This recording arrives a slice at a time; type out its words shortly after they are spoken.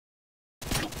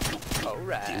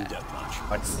Alright. Team deathmatch.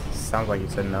 Like, sounds like you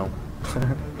said no.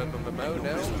 No.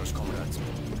 Business comrades.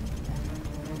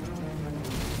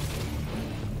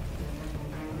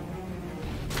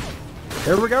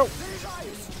 Here we go.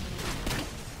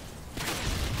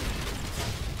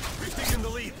 We've taken the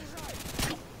lead.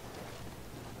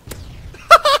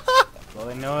 Well,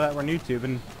 they know that we're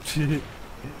Noob-tubing.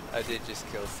 I did just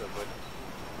kill someone.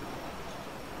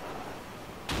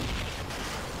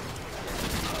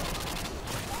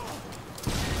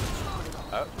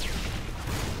 Oh.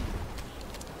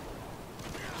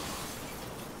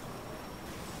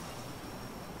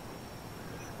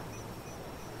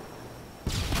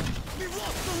 We've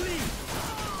lost the lead.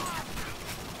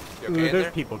 You Ooh, okay in there's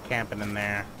there? people camping in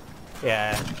there.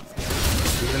 Yeah.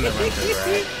 He's in the bunker,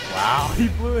 right? Wow, he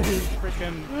blew his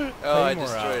freaking Oh, I claymore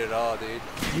destroyed up. it all, dude.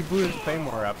 He blew his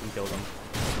claymore up and killed him.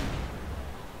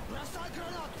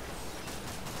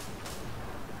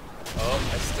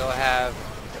 Oh, I still have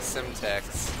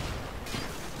Simtex.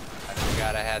 I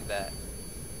forgot I had that.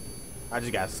 I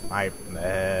just got sniped in the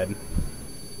head.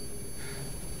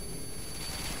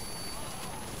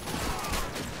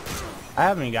 I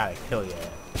haven't even got a kill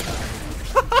yet.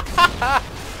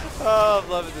 Oh, I'm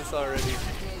loving this already.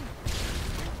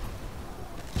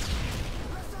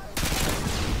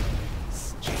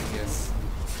 It's genius.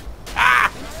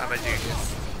 Ah! I'm a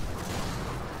genius.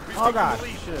 Oh god,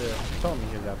 you should have told me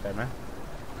he was out there, man.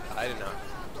 I didn't know.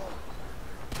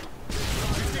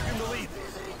 We've taken the lead.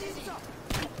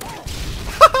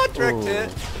 Tricked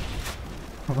it.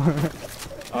 Ooh.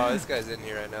 Oh, this guy's in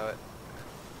here, I know it.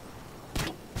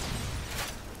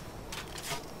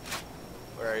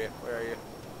 Where are you? Where are you? Up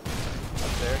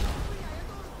there?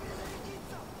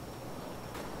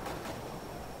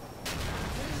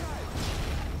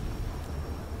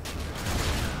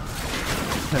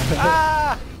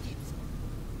 Ah!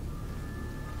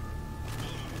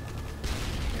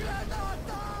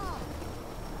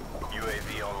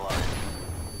 UAV online.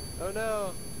 Oh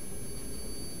no!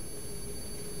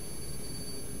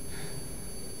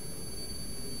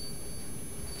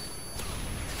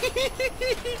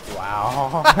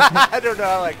 Wow. I don't know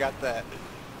how I got that.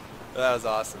 That was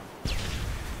awesome.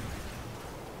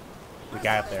 The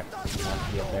guy up there.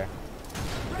 Be up there.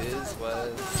 His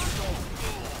was.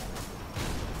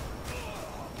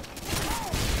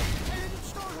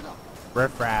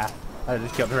 Riff raff. I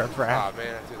just killed the riff Oh raff.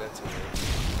 man, I threw that too late.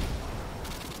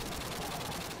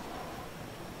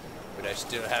 But I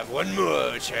still have one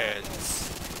more chance.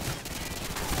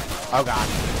 Oh god.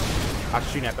 I was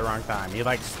shooting at the wrong time. He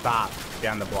like stopped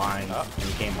down the blind and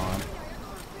he came on.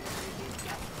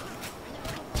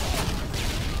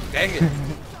 Dang it.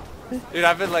 Dude,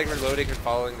 I've been like reloading and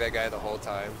following that guy the whole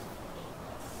time.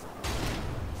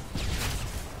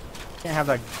 Can't have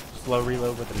that slow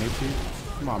reload with the Noob-tube.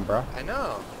 Come on, bro. I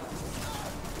know.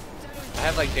 I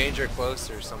have like danger close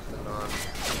or something on.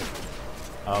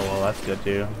 Oh well, that's good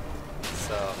too.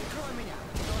 So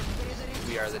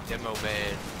we are the demo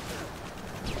man.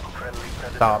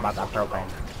 It's all about that propane.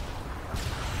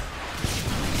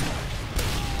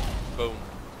 Boom.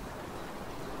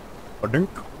 Ba-dunk.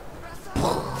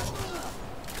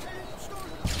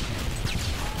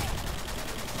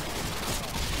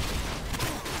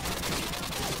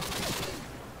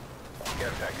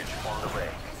 Care package on the way.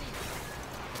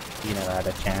 You never had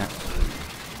a chance.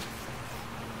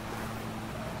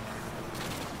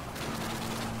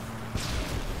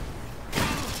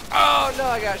 Oh no,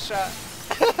 I got shot.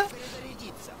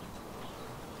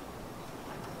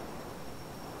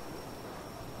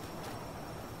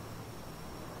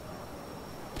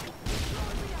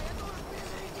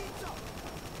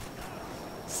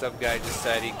 Some guy just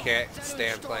said he can't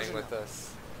stand playing with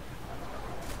us.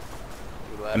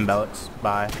 He left. Embellix.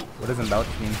 Bye. What does embellix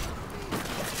mean?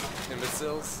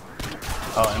 Imbeciles?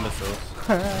 Oh, imbeciles.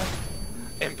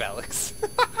 Embellix.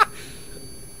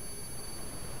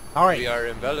 Alright. We are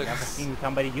Never embellix. seen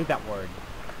somebody use that word.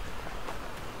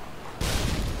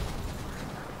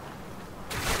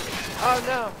 Oh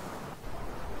no!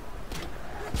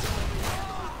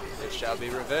 There shall be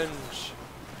revenge.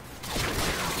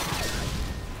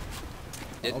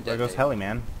 Oh, Didn't there goes detonate. Heli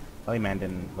Man. Heli Man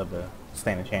didn't live to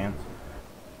stand a chance.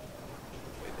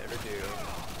 We never do.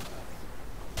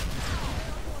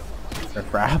 Or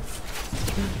crap.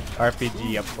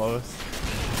 RPG up close.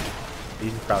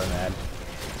 He's probably mad.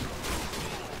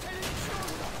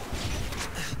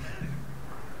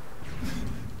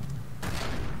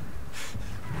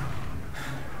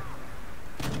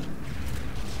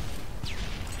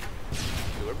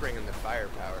 Dude, we're bringing the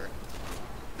firepower.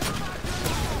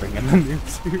 Bring in the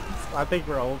Noob-tubers. I think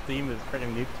our whole team is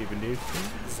freaking Noob-tubing, dude.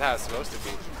 This is how it's supposed to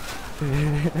be.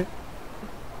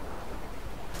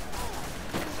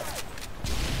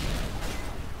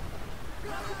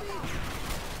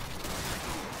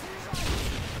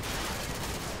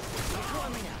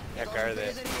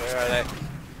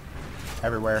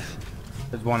 everywhere.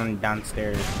 There's one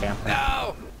downstairs camping.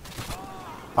 No!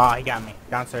 Oh, he got me.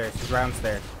 Downstairs. He's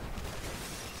downstairs.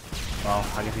 Well,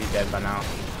 I guess he's dead by now.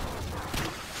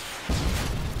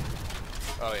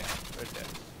 Oh yeah, they're dead.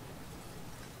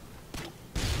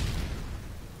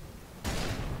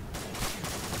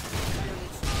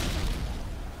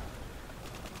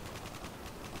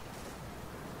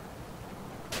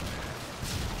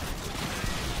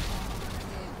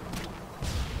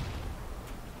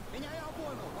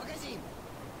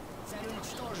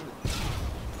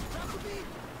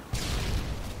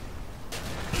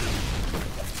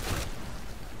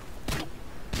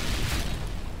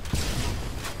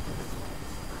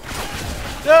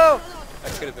 No!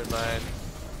 That could have been mine.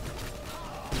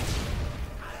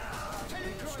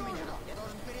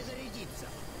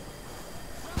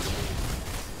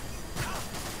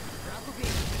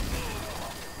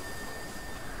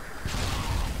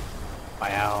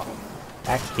 Wow.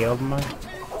 That killed me.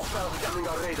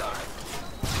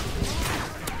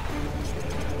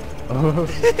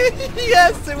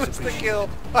 Yes, it was the kill.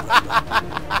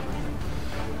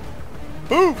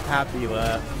 Boom! Happy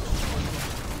left.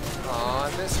 Aw,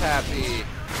 I miss Happy.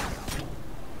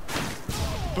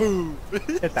 Boom!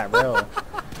 Hit that rail.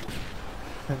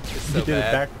 It's You so did a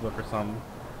bad. backflip or something.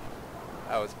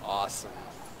 That was awesome.